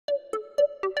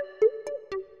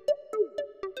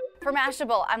For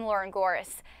Mashable, I'm Lauren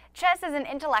Goris. Chess is an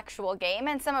intellectual game,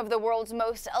 and some of the world's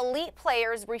most elite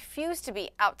players refuse to be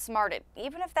outsmarted,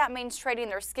 even if that means trading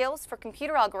their skills for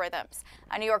computer algorithms.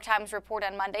 A New York Times report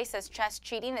on Monday says chess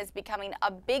cheating is becoming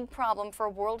a big problem for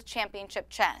World Championship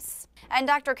chess. And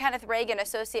Dr. Kenneth Reagan,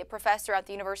 associate professor at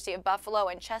the University of Buffalo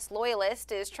and chess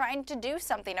loyalist, is trying to do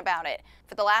something about it.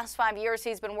 For the last 5 years,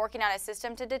 he's been working on a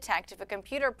system to detect if a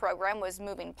computer program was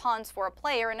moving pawns for a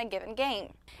player in a given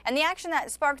game. And the action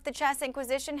that sparked the chess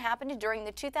inquisition happened during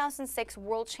the 2006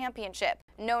 World Championship,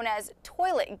 known as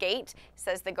Toilet Gate,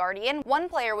 says The Guardian. One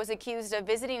player was accused of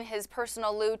visiting his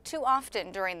personal loo too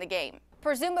often during the game,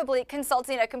 presumably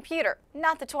consulting a computer,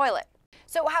 not the toilet.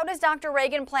 So how does Dr.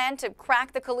 Reagan plan to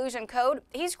crack the collusion code?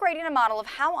 He's creating a model of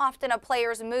how often a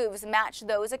player's moves match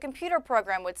those a computer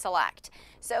program would select.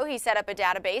 So he set up a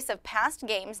database of past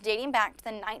games dating back to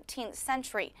the 19th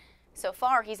century. So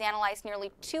far, he's analyzed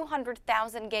nearly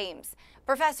 200,000 games.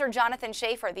 Professor Jonathan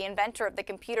Schaefer, the inventor of the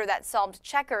computer that solved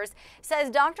checkers, says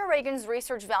Dr. Reagan's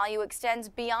research value extends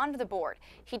beyond the board.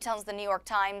 He tells the New York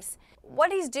Times,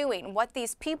 "What he's doing, what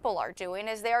these people are doing,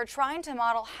 is they are trying to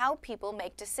model how people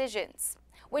make decisions,"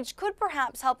 which could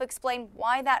perhaps help explain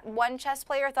why that one chess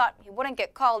player thought he wouldn't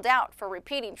get called out for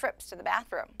repeating trips to the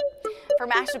bathroom. For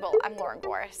Mashable, I'm Lauren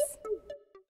Goris.